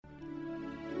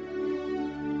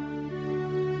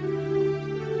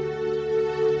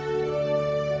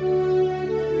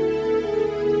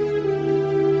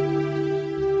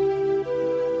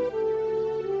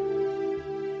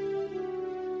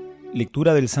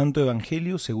Lectura del Santo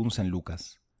Evangelio según San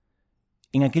Lucas.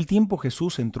 En aquel tiempo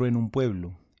Jesús entró en un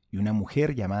pueblo, y una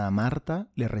mujer llamada Marta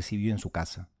le recibió en su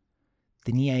casa.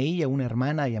 Tenía ella una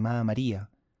hermana llamada María,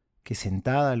 que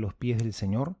sentada a los pies del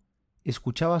Señor,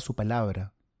 escuchaba su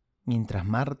palabra, mientras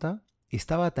Marta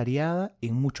estaba atareada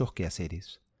en muchos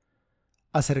quehaceres.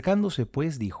 Acercándose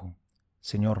pues dijo: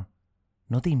 Señor,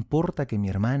 ¿no te importa que mi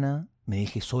hermana me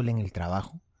deje sola en el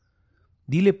trabajo?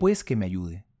 Dile pues que me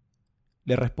ayude.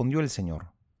 Le respondió el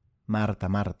Señor: Marta,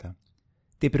 Marta,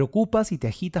 te preocupas y te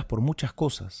agitas por muchas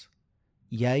cosas,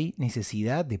 y hay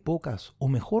necesidad de pocas, o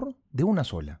mejor, de una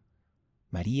sola.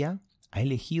 María ha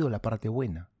elegido la parte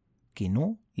buena, que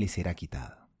no le será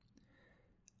quitada.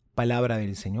 Palabra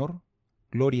del Señor.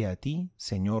 Gloria a ti,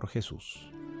 Señor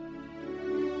Jesús.